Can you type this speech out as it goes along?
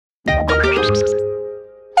Baby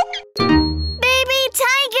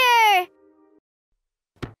Tiger!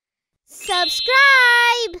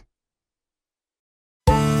 Subscribe!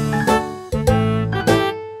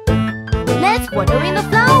 Let's water in the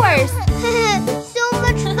flowers! So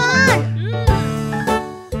much fun!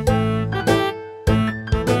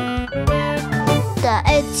 The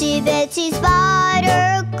itsy bitsy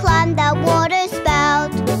spider climbed that water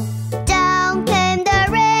spout. Down came the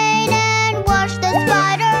rain and washed the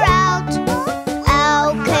spider out.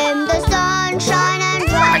 Out came the sunshine and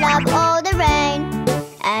dried up all the rain.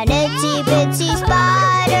 An itsy bitsy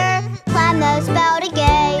spider climbed the spout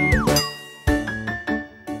again.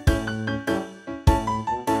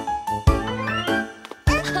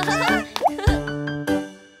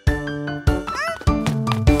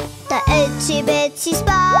 The itsy bitsy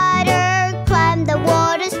spider climbed the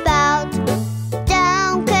water spout.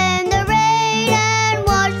 Down came the rain and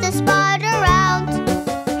washed the spider out.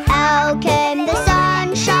 Out came the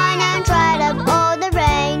sunshine and dried up all the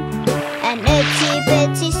rain. An itsy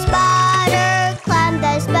bitsy spider climbed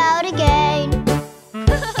the spout again.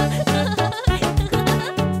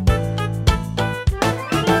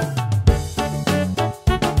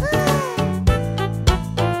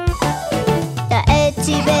 The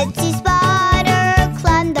itsy bitsy spider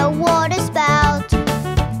climbed the water spout.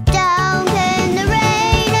 Down came the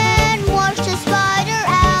rain and washed the spider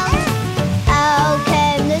out. Out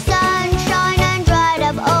came the sunshine and dried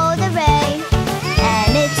up all the rain.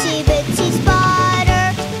 An itsy bitsy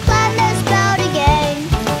spider climbed the spout again.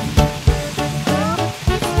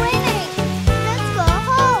 It's raining. Let's go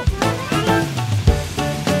home.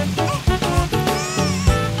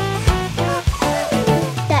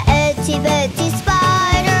 The itsy bitsy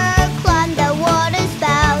spider climbed the water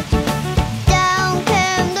spout. Down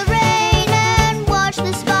came the rain and washed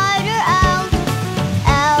the spider out.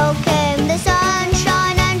 Out came the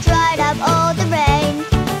sunshine and dried up all the rain.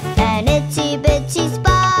 An itsy bitsy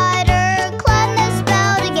spider climbed the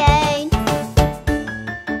spout again.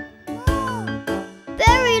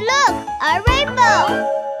 Barry, look! A rainbow!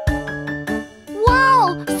 Wow!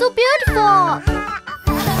 So beautiful!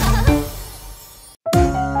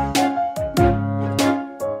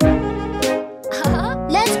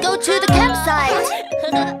 Let's go to the campsite.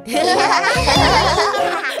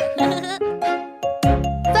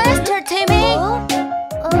 Faster, Timmy.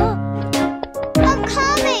 I'm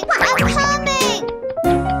coming. I'm coming.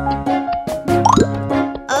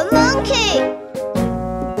 A monkey.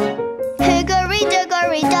 Hickory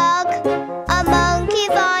dickory dock. A monkey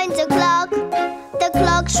finds a clock. The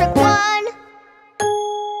clock struck one.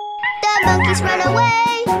 The monkeys ran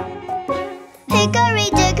away. Hickory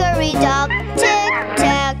dickory dock, tick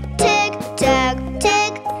tack, tick tack,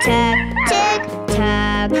 tick tack, tick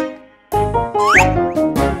tack.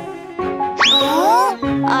 Oh,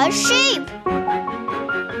 a sheep.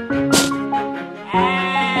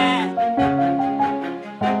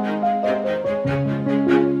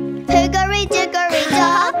 Hickory dickory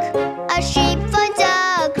dock, a sheep finds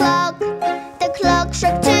a clock. The clock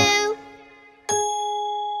struck two.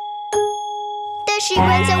 The sheep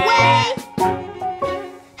runs away.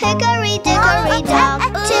 Hickory dickory dock,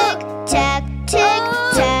 tick tack, tick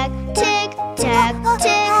tack, tick tack,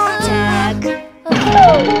 tick tack.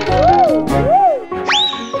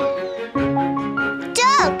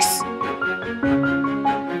 Ducks.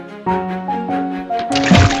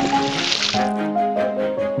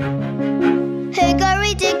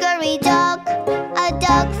 Hickory dickory dock, a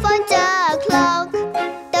duck finds a clock.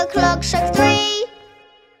 The clock struck three.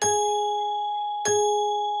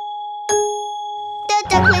 The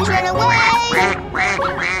ducklings ran away.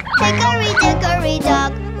 Hickory dickory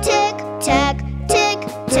dock, tick tack, tick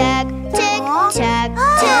tack, tick tack,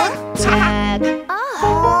 tick tack.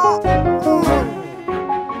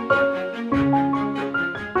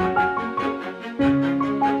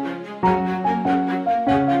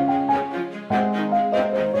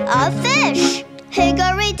 A fish.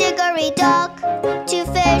 Hickory dickory dock, two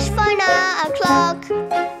fish find a clock.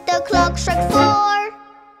 The clock struck four.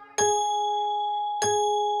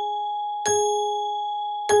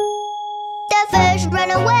 The fish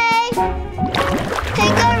ran away.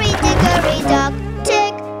 Hickory dickory dock,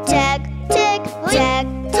 tick tack, tick tack,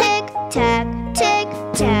 tick tack, tick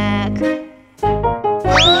tack.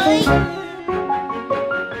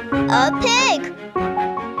 A pig.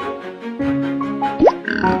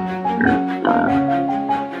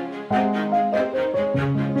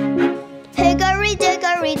 Hickory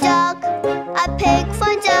dickory dock, a pig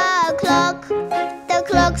finds a clock. The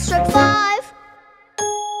clock struck five.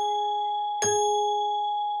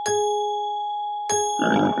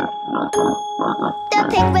 The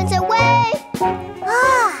pig runs away.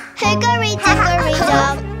 Hickory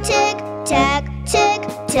tack, tick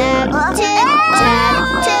tack, tick tack,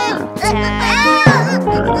 tick tack.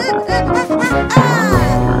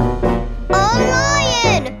 A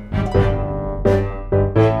lion!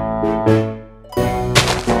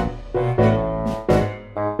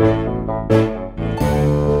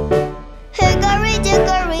 Hickory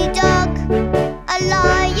dickory dock, a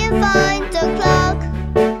lion finds a clock.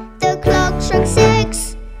 The clock struck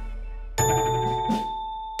 6.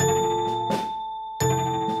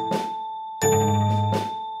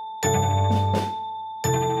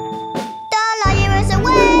 The lion runs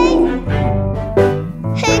away.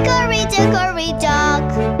 Hickory dickory dock.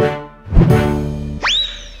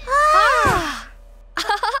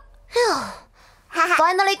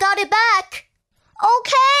 Finally got it back.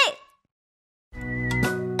 Okay.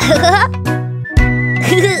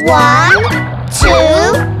 1, 2,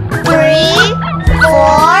 3,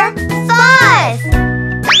 4, 5.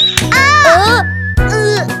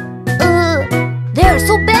 They're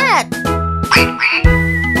so bad.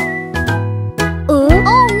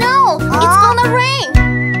 Oh no, it's gonna rain.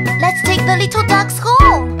 Let's take the little ducks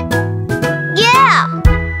home. Yeah.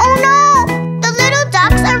 Oh no, the little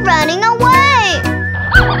ducks are running away.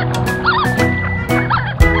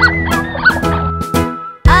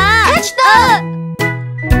 Catch them!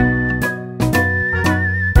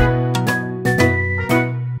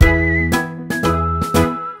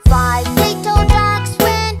 5 little ducks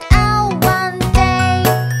went out one day,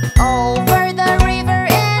 over the river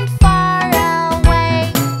and far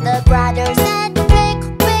away. The brothers said, quick,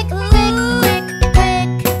 quick, quick, quick, quick.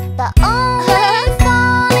 But only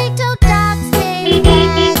 4 little ducks came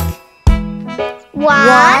back.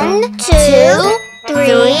 1, 2,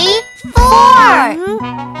 3, 4.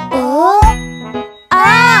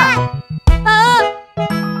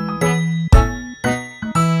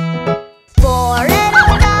 Four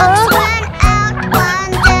little ducks went out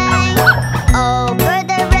one day, over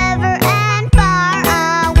the river and far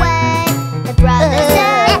away. The brothers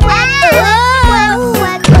said, quack, quack,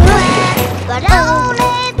 quack, quack, but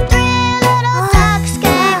only 3 little ducks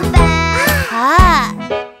came back.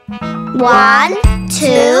 1,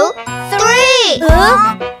 2, 3.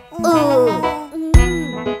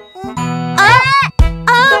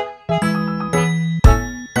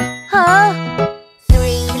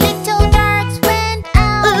 Three little ducks went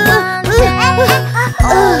out one day,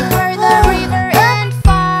 over the river and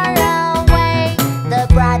far away. The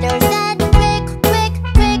brothers said, quick, quick,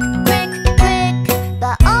 quick, quick, quick.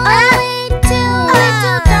 But only 2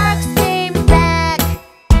 little ducks came back.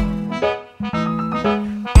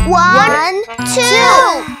 1, 2.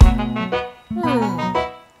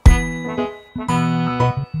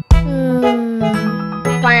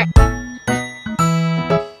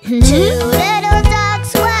 2 little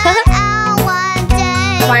ducks went out one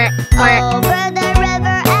day, over the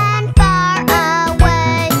river and far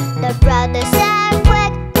away. The brothers said,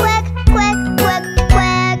 quick, quick, quick, quick,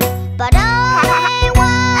 quick. But only 1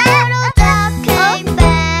 little duck came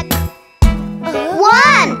back.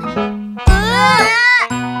 1.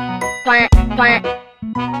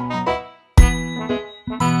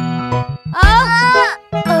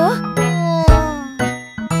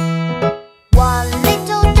 One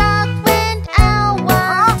little duck went out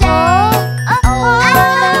one day, over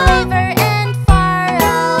the river and far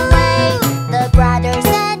away. The brothers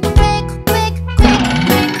said, quick, quick, quick,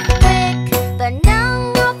 quick, quick. But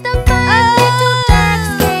none of the 5 little ducks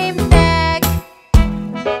came back.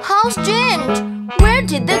 How strange! Where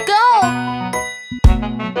did they go?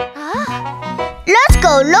 Let's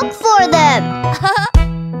go look for them.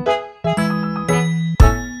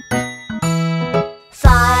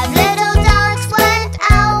 5 little ducks went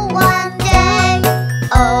out one day,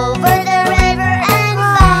 over the river and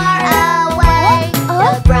far away.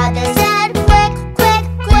 The brothers said, quick, quick,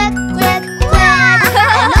 quick, quick, quick.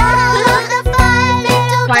 And all of the 5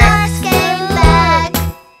 little ducks came back.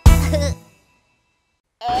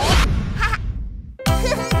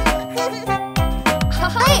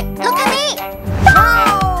 Hey, look at me!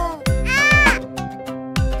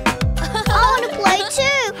 I want to play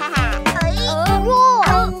too.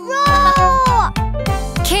 Roar, roar.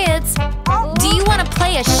 Kids, do you want to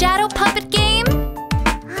play a shadow puppet game?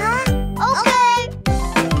 Okay.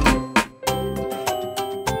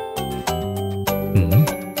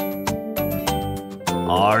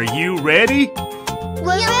 Are you ready?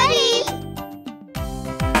 We're ready.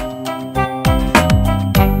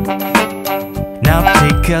 Now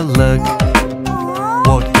take a look.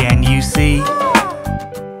 What can you see?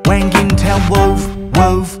 Wagging tail, woof,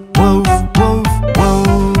 woof, woof, woof,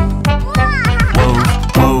 woof. Woof,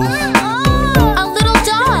 woof. A little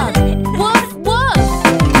dog. Woof, woof.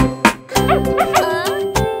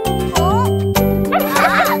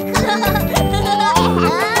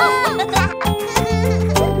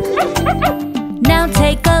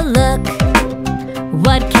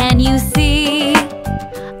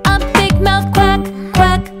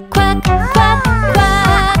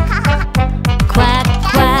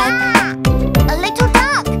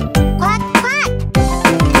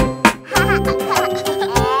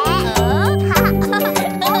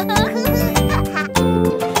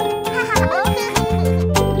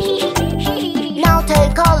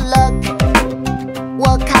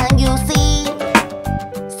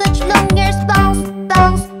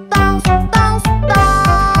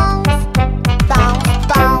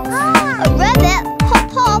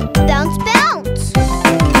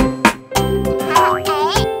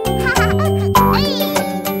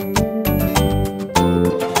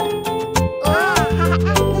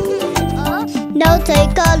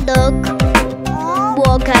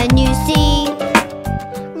 can you see?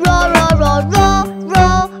 Roar, roar, roar, roar,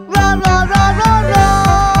 roar, roar, roar, roar, roar,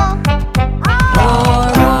 roar. Roar,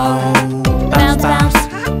 roar, bounce, bounce,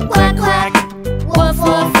 quack, quack, woof,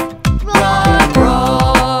 woof, roar,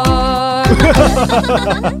 roar.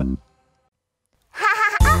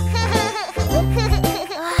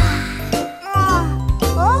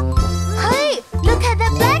 Hey, look at the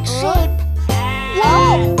black sheep.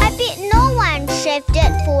 Whoa, I bet no one shaved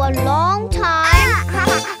it for a long time.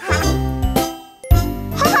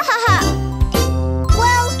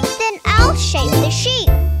 Well, then I'll shave the sheep.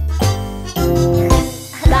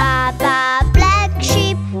 Baa Baa Black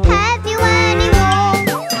Sheep, have you any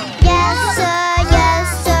wool? Yes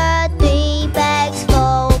sir, 3 bags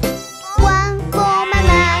full. 1 for my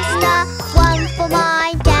master, 1 for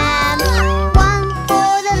my dam, 1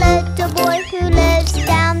 for the little boy who lives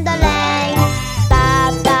down the lane.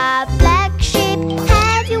 Baa Baa Black Sheep,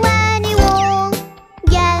 have you any wool?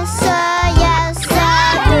 Yes sir,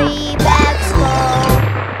 3 bags full.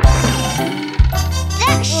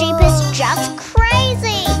 That sheep is just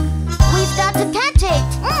crazy. We've got to catch it.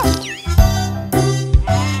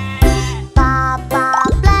 Baa Baa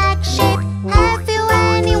Black Sheep, have you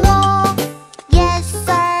any wool? Yes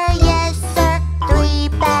sir, 3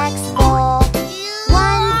 bags full.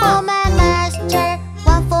 1 for my master,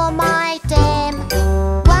 1 for my dame,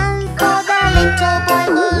 1 for the little boy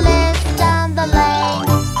who lives down the lane.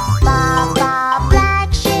 Baa Baa Black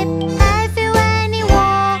Sheep, have you any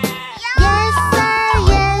wool? Yes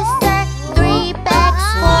sir, 3 bags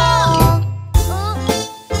full.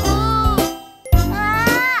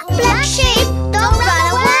 Black sheep, don't run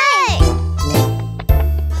away!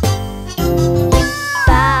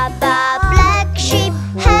 Baa Baa Black Sheep,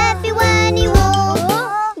 have you any wool?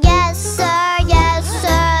 Yes sir,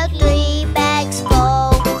 3 bags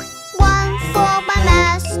full. 1 for my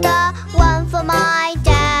master, 1 for my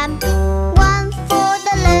dam, 1 for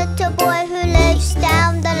the little boy who lives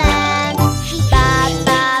down the lane. Baa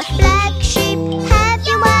Baa Black Sheep, have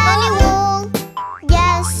you any wool?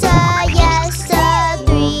 Yes sir,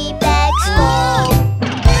 3 bags full.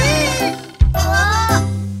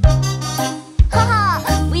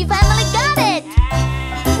 We finally got it!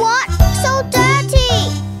 What? So dirty!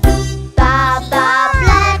 Baa Baa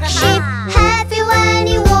Black Sheep, have you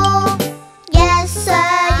any wool? Yes sir,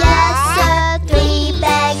 3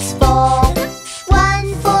 bags full.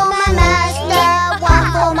 1 for my master, 1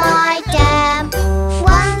 for my dam,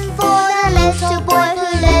 1 for the little boy who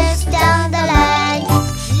lives down the lane.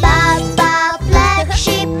 Baa Baa Black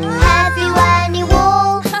Sheep, have you any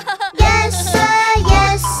wool? Yes sir,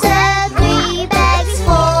 3 bags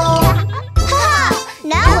full.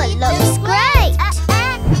 Now it looks great.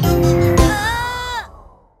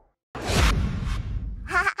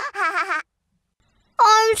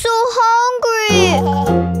 I'm so hungry.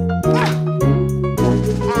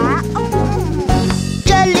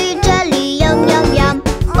 Jelly, jelly, yum, yum, yum.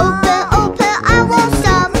 Open, open, I want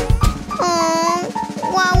some.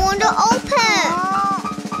 Why won't it open?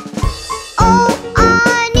 Oh, I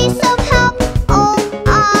need some help. Oh, I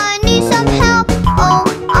need some help. Oh,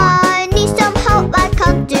 I need some help. I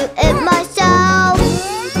can't do it myself.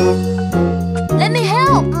 Let me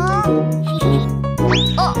help.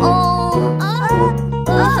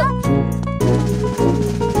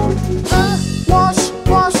 Wash,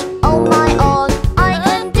 wash, oh my all. I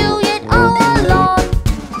can do it all alone.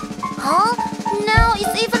 Huh? Now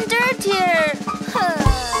it's even dirtier.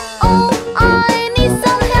 Oh, I need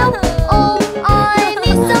some help. Oh, I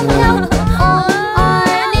need some help. Oh, I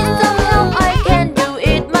need some help. I can do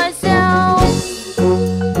it myself.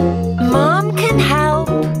 Mom can help.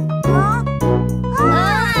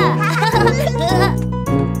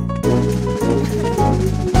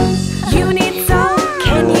 You need some,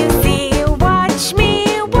 can you see? Watch me,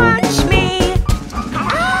 watch me.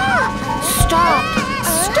 Stop!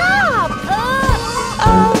 Stop!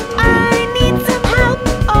 Oh, I need some help.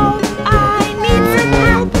 Oh, I need some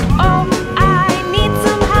help. Oh, I need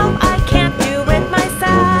some help. I can't do it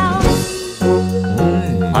myself.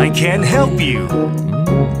 I can help you.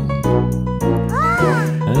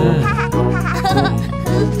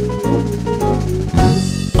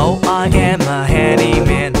 Oh, I am a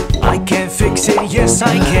handyman. I can fix it, yes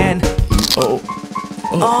I can. Oh,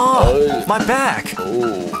 my back.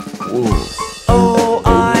 Oh,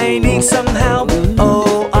 I need some help.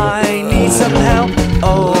 Oh, I need some help.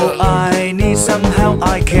 Oh, I need some help.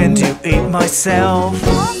 I can do it myself.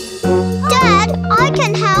 Dad, I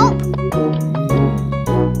can help.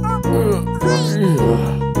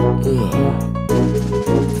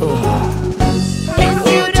 If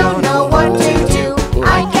you don't know what to do,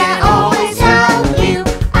 I can always help you.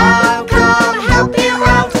 I'll come help you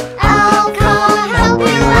out.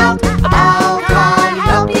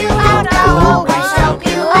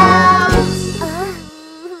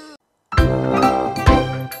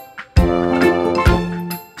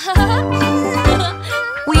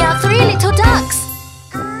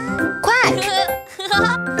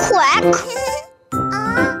 quack.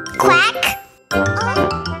 Quack.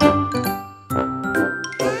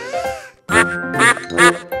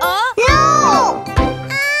 No!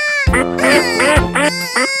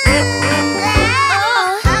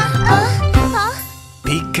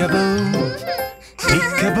 Peekaboo,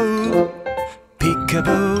 peekaboo,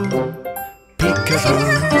 peekaboo, peekaboo,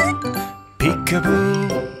 peekaboo,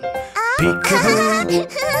 peekaboo.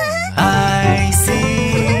 I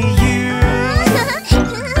see you.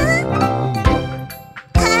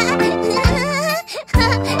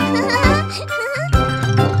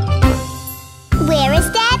 Where is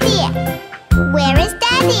Daddy? Where is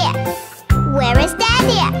Daddy? Where is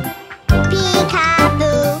Daddy?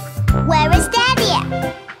 Peekaboo. Where is Daddy?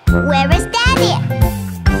 Where is Daddy?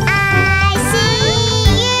 I see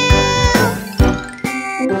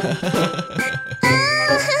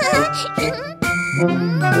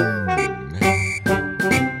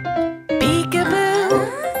Peekaboo,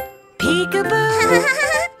 peekaboo,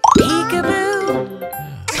 peekaboo,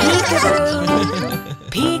 peekaboo,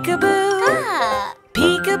 peekaboo,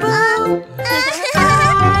 peekaboo.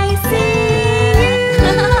 I see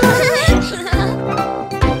you.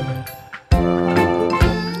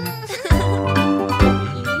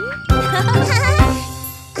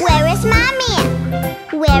 Where is Mommy?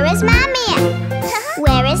 Where is Mommy?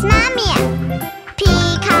 Where is Mommy?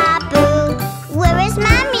 Peekaboo. Where is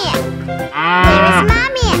Mommy? Where is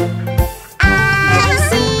Mommy? I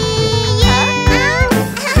see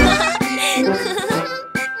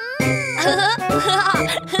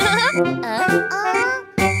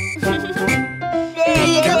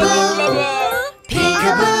Peekaboo.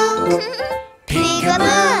 Peekaboo. Peekaboo.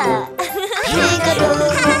 Peekaboo.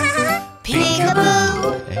 Peekaboo.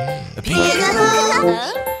 Peekaboo.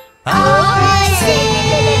 I see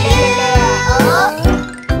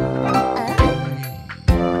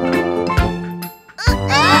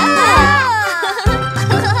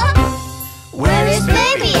Where is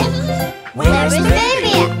Baby? Where is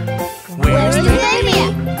Baby? Where is Baby?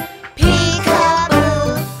 Peekaboo.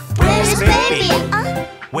 Where is Baby?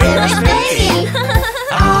 Where is Baby?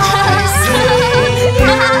 I see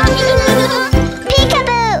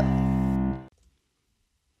Peekaboo.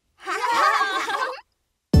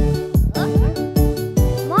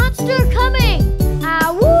 Monster coming! Ah,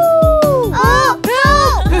 woo! Oh, no!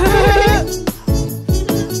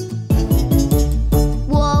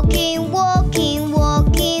 Walking, walking,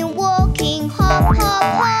 walking, walking, hop, hop,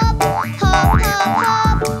 hop, hop, hop,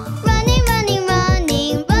 hop. Running, running,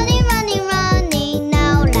 running, running, running, running.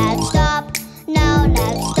 Now let's stop, now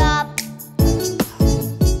let's stop.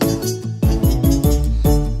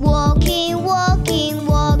 Walking, walking,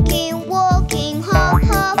 walking, walking, hop,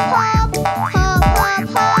 hop, hop, hop, hop,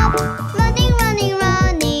 hop. Running, running,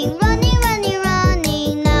 running, running, running,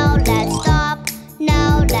 running. Now let's stop,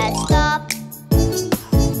 now let's stop.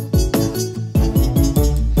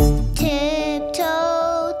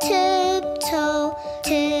 Tiptoe, tiptoe,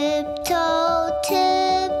 tiptoe,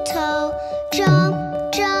 tiptoe. Jump,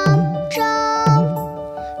 jump, jump.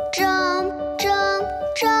 Jump, jump,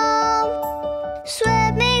 jump.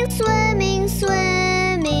 Swimming, swimming,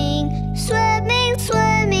 swimming. Swimming,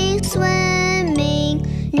 swimming, swimming.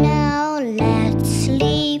 Now let's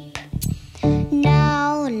sleep.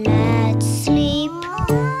 Now let's sleep.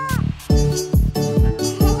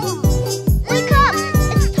 Wake up!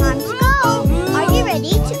 It's time to go. Are you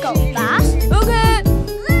ready to go fast? Okay.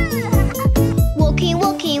 Walking,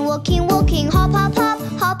 walking, walking, walking, hop, hop, hop,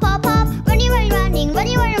 hop, hop, hop. Running, running, running,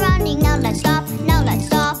 running, running, running. Now let's stop, now let's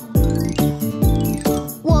stop.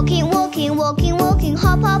 Walking, walking, walking, walking,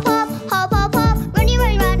 hop, hop, hop, hop, hop, hop. Running,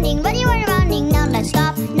 running, running, running, running, running. Now let's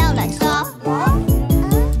stop, now let's stop.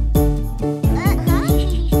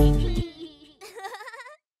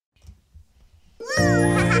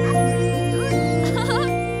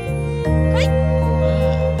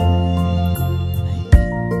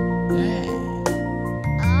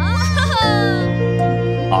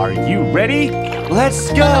 Are you ready? Let's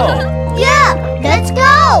go! Yeah, let's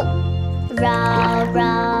go! Row,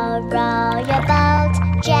 row, row your boat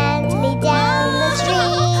gently down the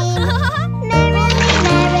stream. Merrily,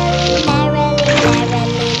 merrily, merrily,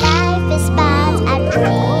 merrily, life is but a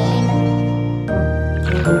dream.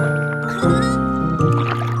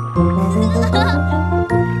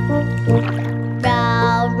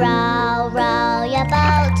 Row, row, row your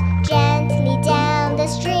boat gently down the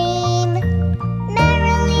stream.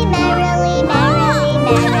 Merrily, merrily, merrily,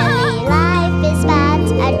 merrily, life is but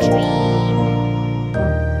a dream.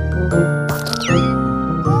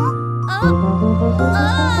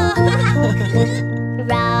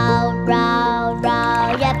 Row, row, row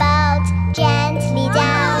your boat gently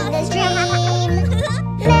down the stream.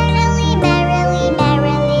 Merrily,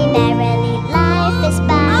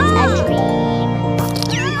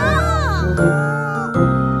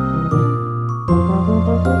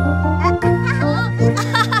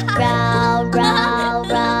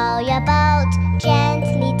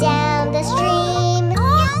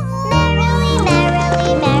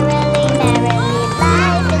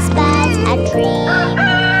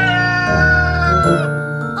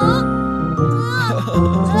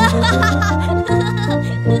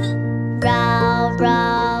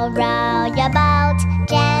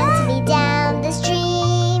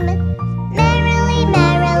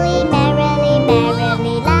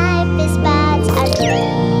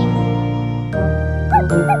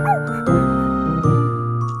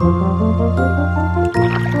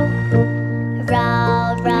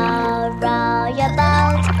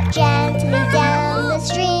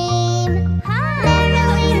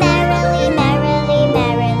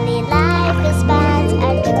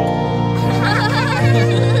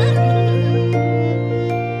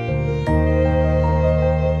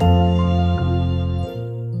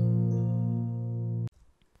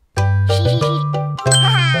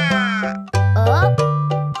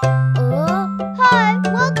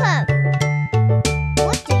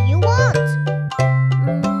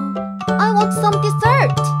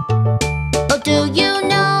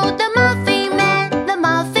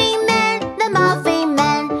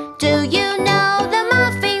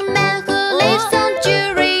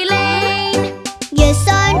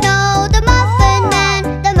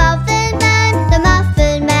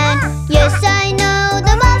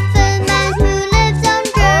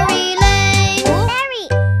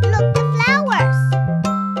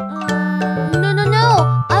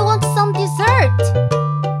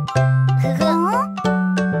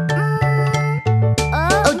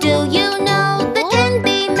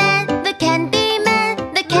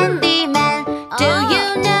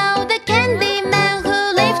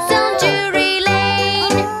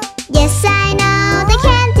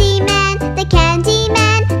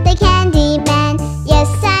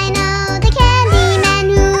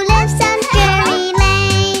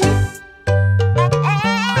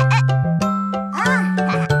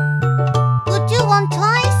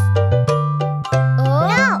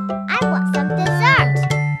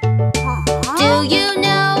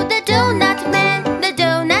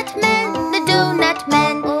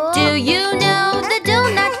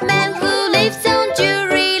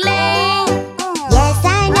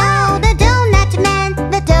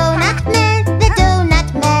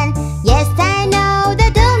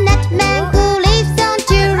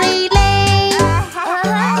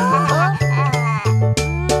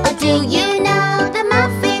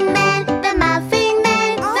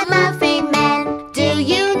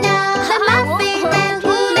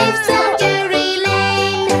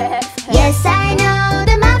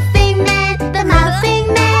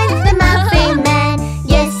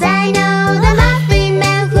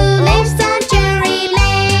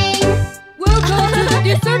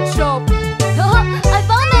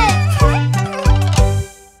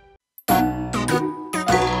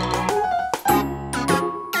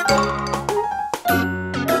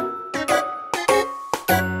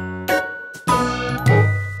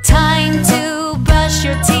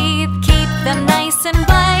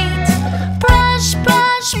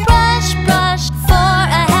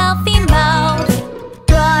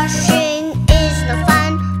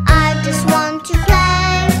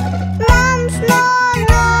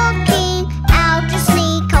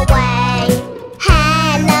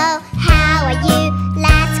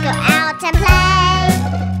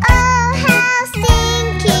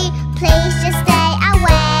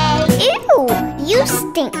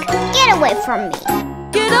 from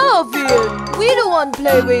me. Get off here! We don't want to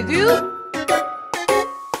play with you.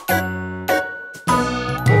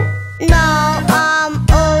 Now I'm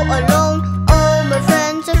all alone, all my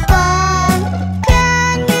friends are gone.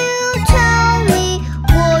 Can you tell me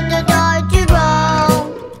what did I do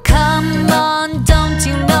wrong? Come on, don't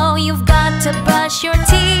you know you've got to brush your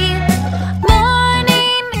teeth?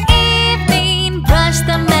 Morning, evening, brush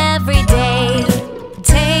them every day.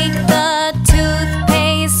 Take the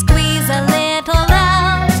toothpaste, squeeze a little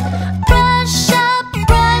out. Brush up,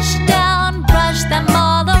 brush down, brush them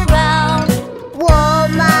all around. Whoa,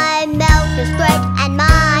 my mouth is great and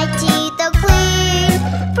my teeth are clean.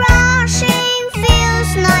 Brushing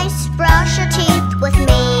feels nice, brush your teeth with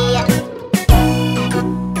me.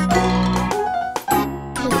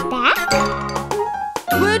 He's back?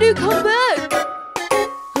 When do you come back?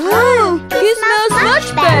 Oh, he smells much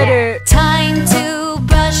better. Time to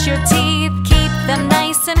brush your teeth, keep them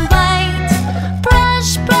nice and white.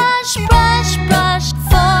 Brush, brush, brush, brush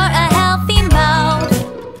for a healthy mouth.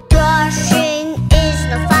 Brushing is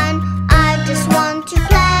no fun, I just want to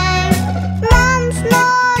play. Mom's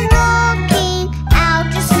not looking, I'll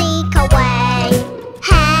just sneak away.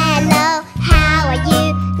 Hello, how are you?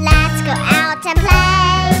 Let's go out and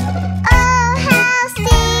play. Oh, how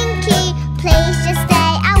stinky, please just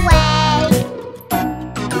stay away.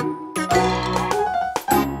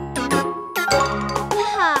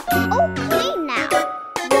 All clean now.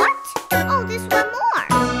 What? Oh, there's one more.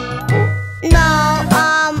 Now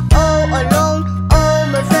I'm all alone, all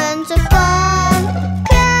my friends are gone.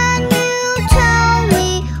 Can you tell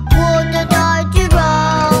me what did I do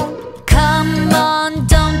wrong? Come on,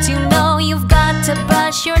 don't you know you've got to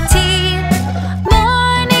brush your teeth?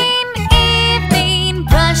 Morning, evening,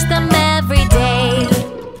 brush them every day.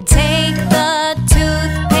 Take the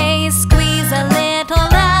toothpaste, squeeze a little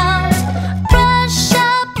out. Brush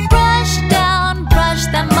up, brush down, brush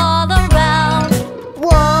them all around.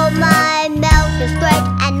 Whoa, my mouth is great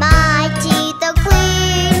and my teeth are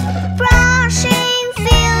clean. Brushing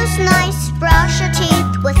feels nice, brush your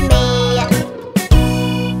teeth with me.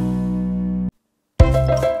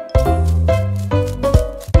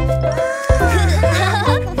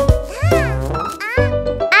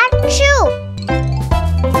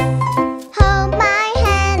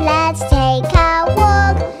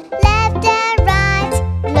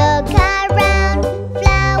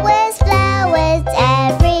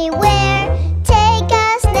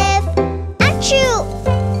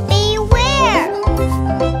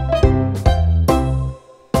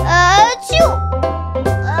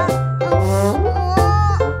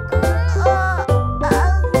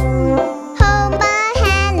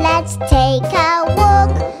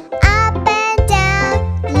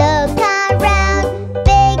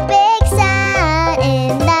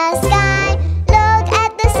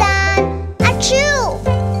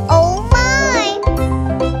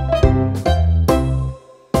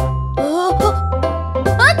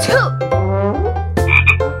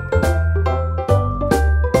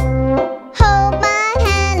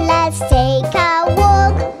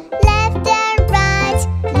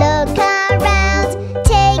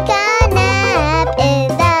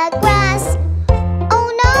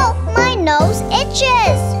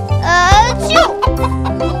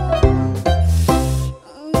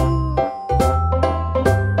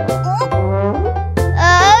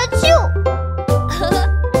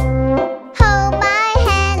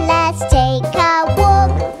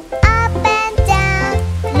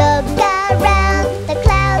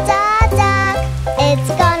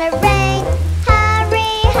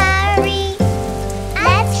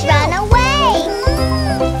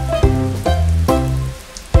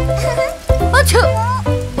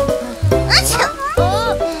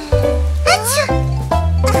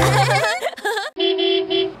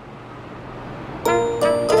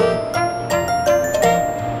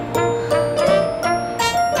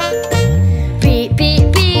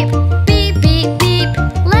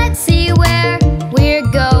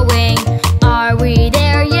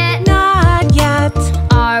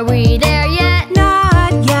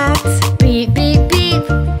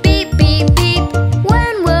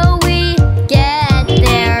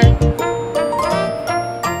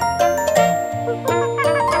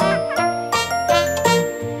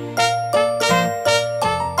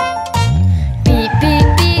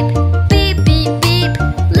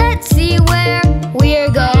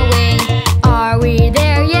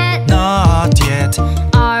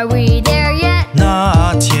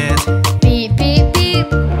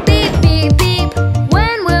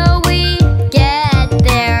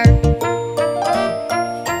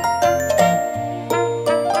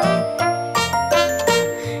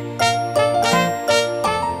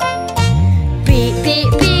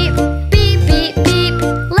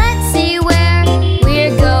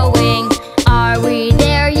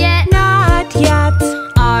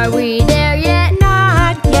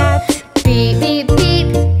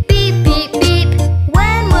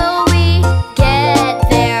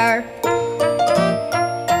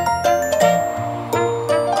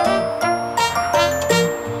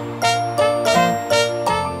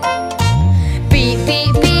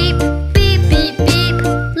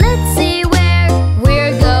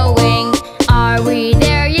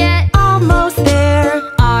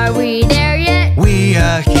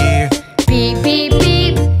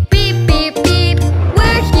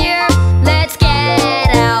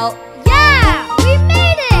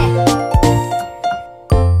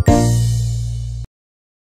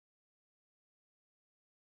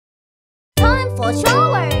 a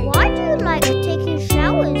shower. Why do you like taking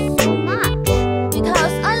showers so much?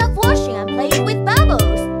 Because I love washing and playing with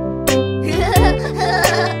bubbles.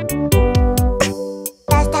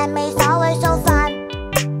 Last time is always so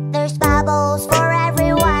fun. There's bubbles for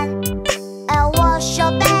everyone. I'll wash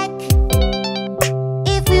your back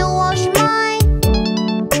if you wash mine.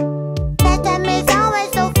 Last time is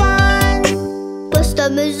always so fun. First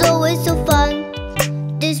time is always so fun.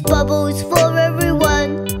 This bubble is for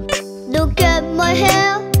everyone. Look at my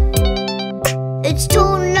hair. It's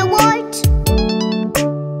totally white.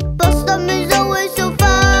 First time is always so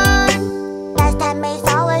fun. Last time is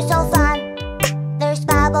always so fun. There's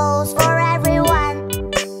bubbles for everyone.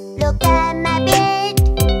 Look at my beard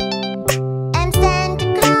and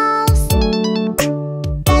Santa Claus.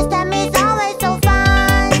 Last time is always so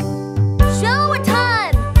fun. Shower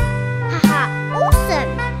time! Haha,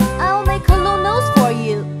 awesome. I'll make a little nose for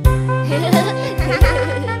you.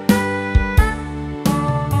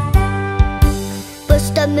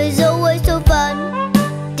 First time is always so fun.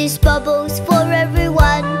 This bubble's for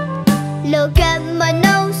everyone. Look at my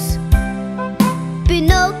nose,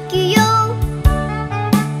 Pinocchio.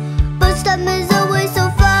 First time is always so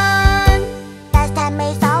fun. Last time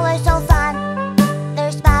is always so fun.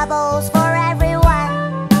 There's bubbles for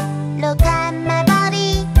everyone. Look at my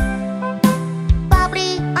body,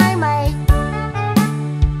 bubbly armor.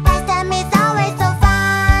 Last time is always so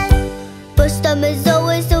fun. First time is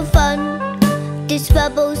always so fun. This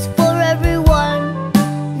bubble's for everyone.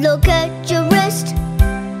 Look at your wrist,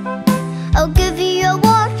 I'll give you a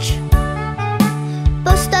watch.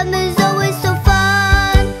 First time is always so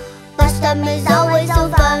fun. First time is always so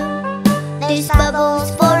fun. This bubble's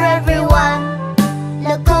for everyone.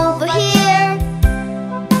 Look over here,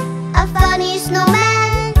 a funny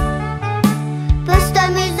snowman. First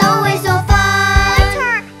time is always so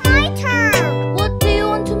fun. My turn. What do you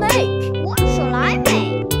want to make? What shall I make?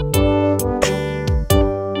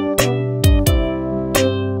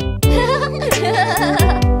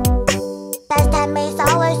 Last time is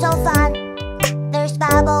always so fun. There's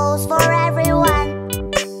bubbles for everyone.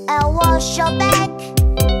 I'll wash your back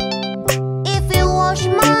if you wash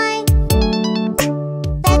mine.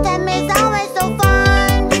 Last time is always so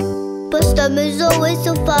fun. First time is always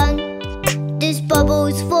so fun. This bubble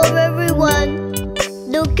is for everyone.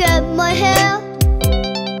 Look at my hair.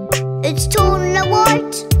 It's totally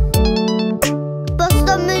white. First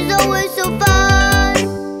time is always so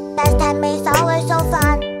fun. Last time is always so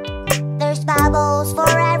fun. There's bubbles for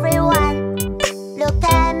everyone. Look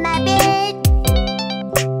at my beard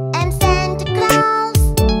and Santa Claus.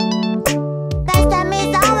 Last time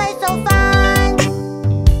is always so fun.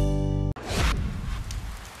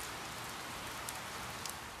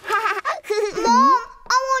 Mom,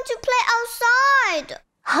 I want to play outside.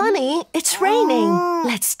 Honey, it's raining.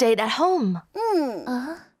 Let's stay at home.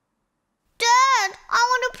 Dad, I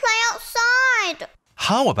want to play outside.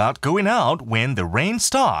 How about going out when the rain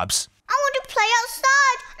stops? I want to play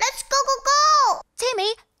outside. Let's go, go, go.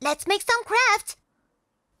 Timmy, let's make some crafts.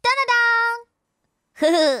 Da-da-da!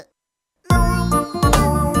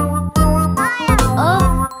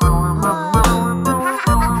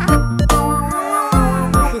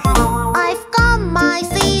 I've got my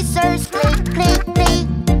scissors, click, click, click,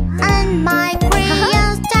 and my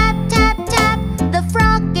crayons, tap, tap, tap. The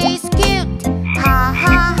frog is cute, ha,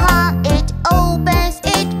 ha, ha. It opens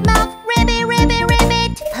its mouth, ribbit, ribbit,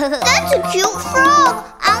 ribbit. That's a cute frog.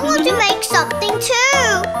 I want to make something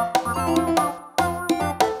too.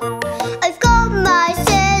 I've got my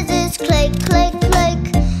scissors, click, click, click,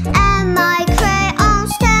 and my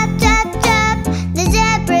crayons, tap, tap, tap. The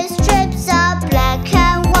zebra strips are black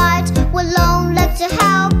and white with long legs to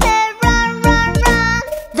help it run, run, run.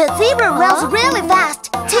 The zebra runs really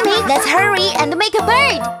fast. Timmy, let's hurry and make a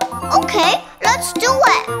bird. Okay, let's do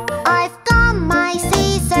it. I've got my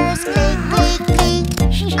scissors, click, click, click,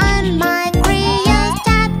 and my crayons,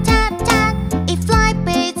 tap, tap, tap. It flies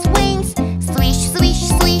its wings, swish, swish,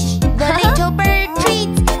 swish. The little bird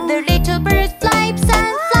treats, the little bird flies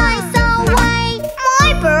and flies away. My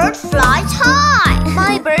bird flies high.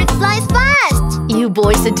 My bird flies fast. You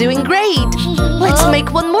boys are doing great. Let's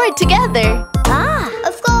make one more together.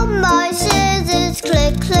 I've got my scissors,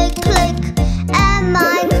 click, click, click, and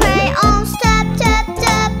my crayons, tap, tap,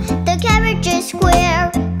 tap. The carriage is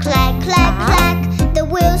square, clack, clack, clack. The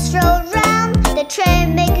wheels roll round, the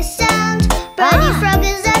train make a sound. Bunny, frog,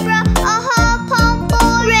 and zebra, a hop, hop,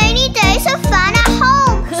 boy. Rainy days are fun at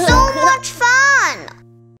home, so much fun.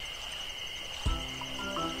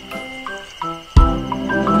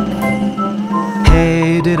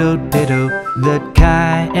 Hey diddle diddle, the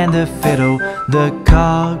kite and the fiddle, the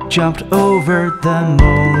cock jumped over the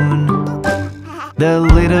moon. The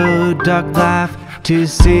little dog laughed to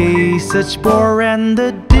see such bore, and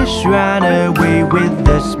the dish ran away with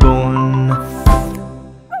the spoon.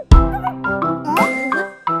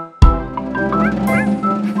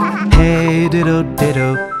 Hey diddle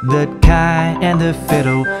diddle, the kite and the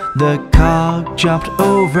fiddle, the cock jumped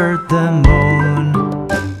over the moon.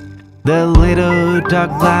 The little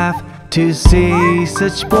dog laughed to see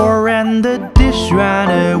such bore, and the dish ran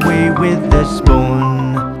away with the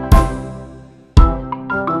spoon.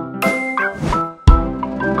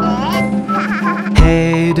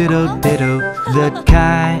 Hey diddle diddle, the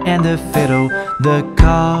kite and the fiddle, the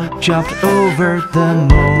cock jumped over the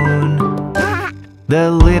moon. The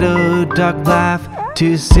little dog laughed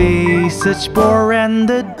to see such bore, and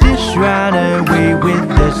the dish ran away with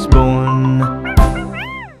the spoon.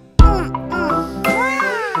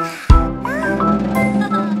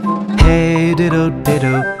 Hey diddle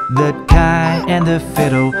diddle, the kite and the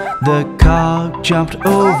fiddle, the cock jumped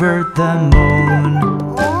over the moon.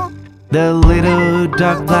 The little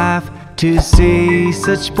dog laughed to see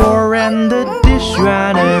such bore, and the dish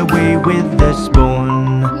ran away with the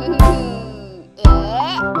spoon.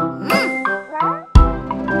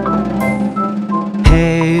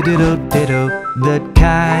 Hey diddle diddle, the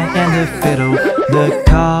kite and the fiddle, the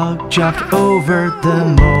cock jumped over the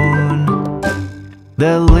moon.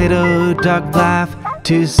 The little dog laughed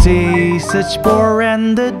to see such bore,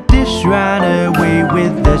 and the dish ran away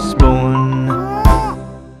with the spoon.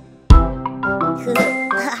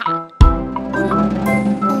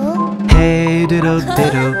 Hey diddle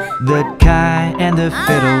diddle, the kite and the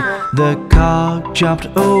fiddle, the cock jumped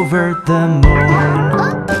over the moon.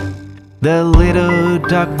 The little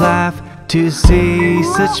dog laughed to see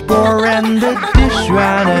such bore, and the dish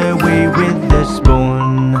ran away with the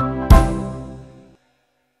spoon.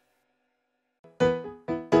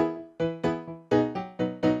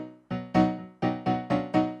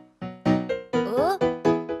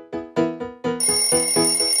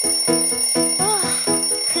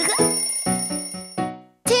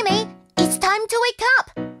 Timmy, it's time to wake up.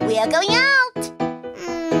 We are going out.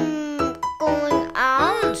 Going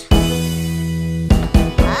out?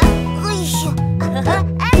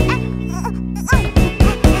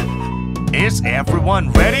 Is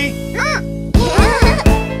everyone ready?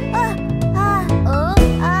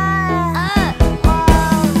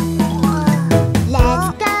 Let's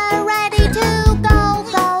get ready to go,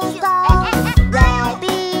 go, go.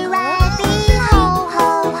 Ready, ready, ho, ho,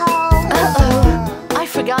 ho. I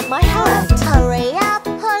forgot my hat. Hurry up,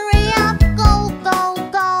 go, go,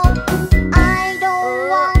 go. I don't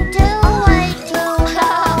want to wait too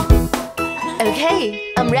long. Okay,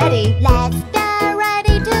 I'm ready. Let's get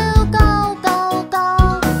ready to go, go, go.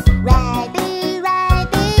 Ready,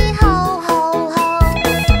 ready, ho, ho, ho.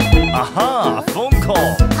 Aha, phone call.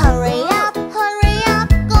 Hurry up,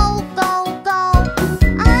 go, go, go.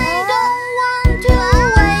 I don't want to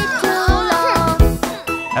wait too long.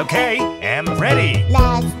 Okay, I'm ready.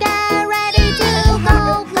 Let's get ready to go,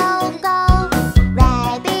 go, go.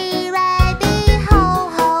 Ready, ready, ho,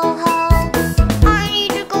 ho, ho. I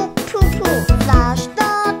need to go poo-poo. Flush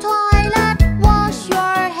the toilet, wash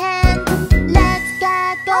your hands. Let's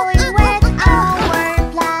get going with our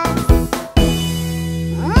plans.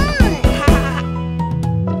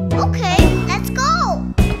 Okay, let's go.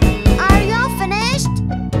 Are you all finished?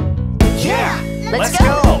 Yeah, Let's go.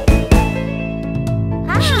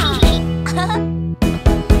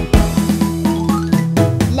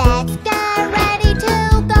 Let's get ready to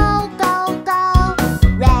go, go, go.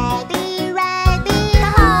 Ready, ready,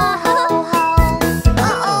 ho, ho, ho.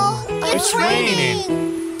 Uh-oh, it's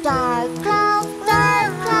raining. Dark clouds,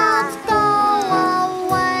 go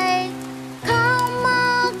away. Come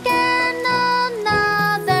again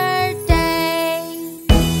another day.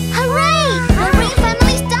 Hooray! We're Green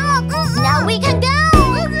Family's dog. Now we can go.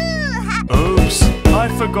 Oops, I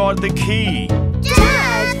forgot the key.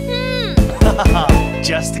 Dad!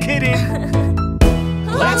 Just kidding.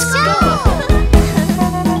 Let's go!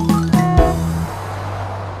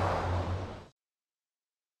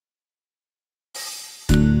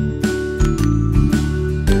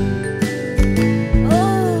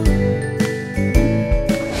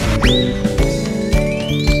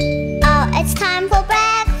 Oh, it's time for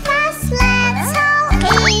breakfast. Let's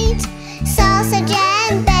all eat. Sausage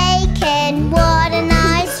and bacon, what a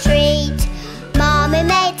nice treat. Mommy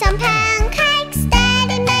made some pancakes,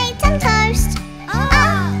 Daddy made some toast. Oh,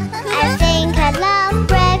 I think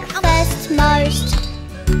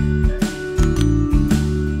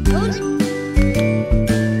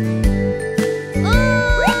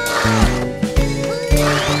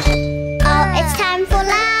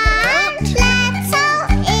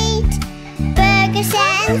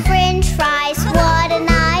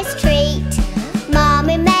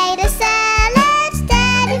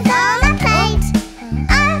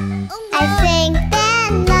I think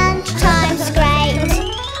that lunchtime's great.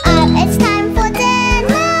 Oh, it's time for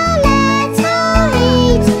dinner, let's all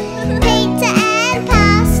eat. Pizza and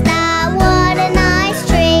pasta, what a nice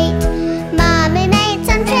treat. Mommy made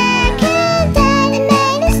some chicken, Daddy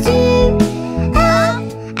made a stew. Oh,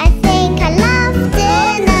 I think I love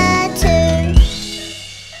dinner too.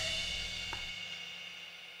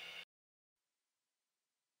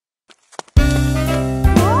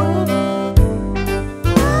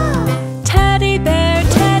 Teddy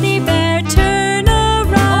bear, turn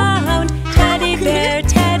around. Teddy bear,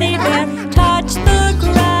 touch the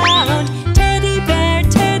ground. Teddy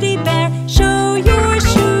bear, show your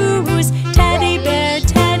shoes. Teddy bear,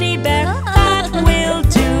 that will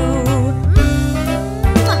do.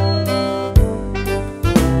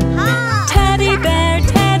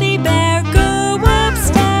 Teddy bear, go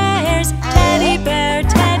upstairs. Teddy bear,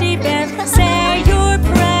 say your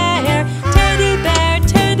prayer.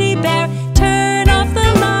 Teddy bear, turn off the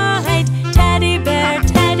light. Teddy bear,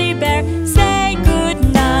 say good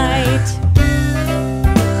night.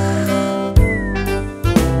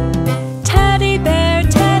 Teddy bear,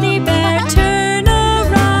 turn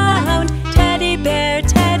around. Teddy bear,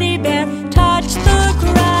 touch the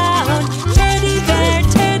ground.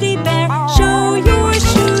 Teddy bear, show your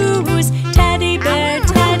shoes. Teddy bear,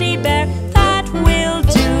 that will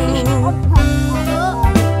do.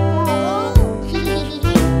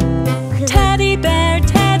 Teddy bear,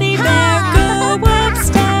 go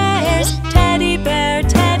upstairs. Teddy bear,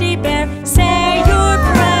 say your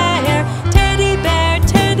prayer. Teddy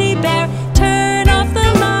bear, turn off the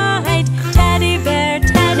light. Teddy bear,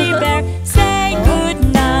 say good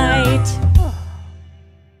night.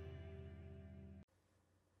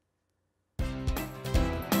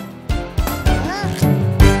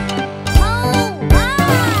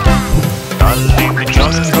 Dolly the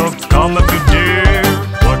jungle, come up to dear.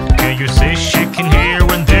 What can you say? Shaking here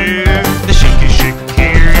and there. The shaky shake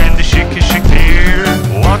here and the shaky shake there.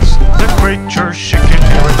 What's the creature shaking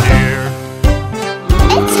here and there?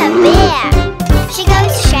 It's a bear. She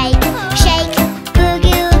goes shake, shake,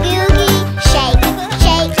 boogie oogie oogie. Shake,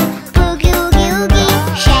 shake, boogie oogie oogie.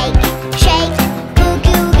 Shake, shake,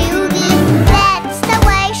 boogie oogie oogie. That's the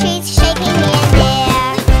way she's shaking in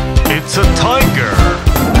there. It's a tiger.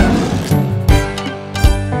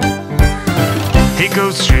 He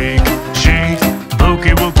goes shake, shake,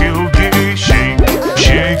 boogie woogie woogie. Shake,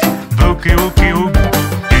 shake, boogie woogie woogie.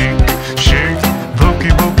 Shake,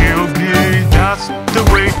 boogie woogie woogie. That's the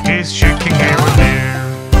way he's shaking here and there.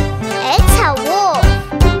 It's a wolf.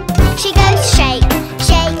 She goes shake,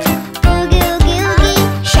 shake, boogie oogie oogie.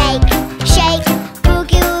 Shake, shake,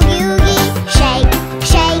 boogie oogie oogie. Shake,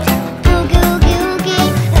 shake, boogie oogie oogie.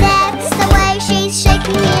 That's the way she's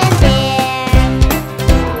shaking in there.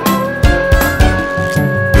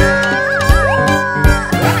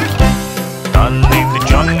 Dolly the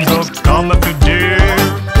jungle, come up to dear.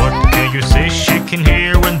 What can you say? Shaking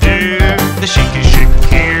here and there. The shaky shake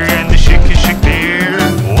here and the shaky shake there.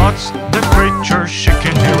 What's the creature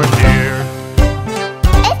shaking here and there?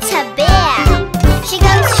 It's a bear. She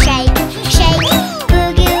goes shake, shake,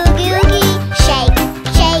 boogie oogie oogie. Shake,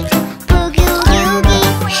 shake, boogie oogie oogie.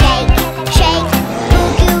 Shake, shake,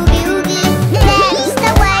 boogie oogie oogie. That's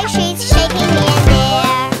the way she's shaking in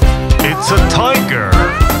there. It's a tiger.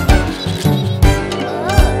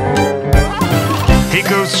 He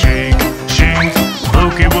goes shake, shake,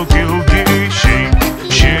 boogie woogie woogie. Shake,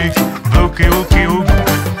 shake, boogie woogie woogie.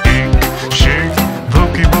 Shake,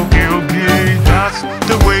 boogie woogie woogie. That's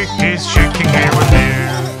the way he's shaking here and there.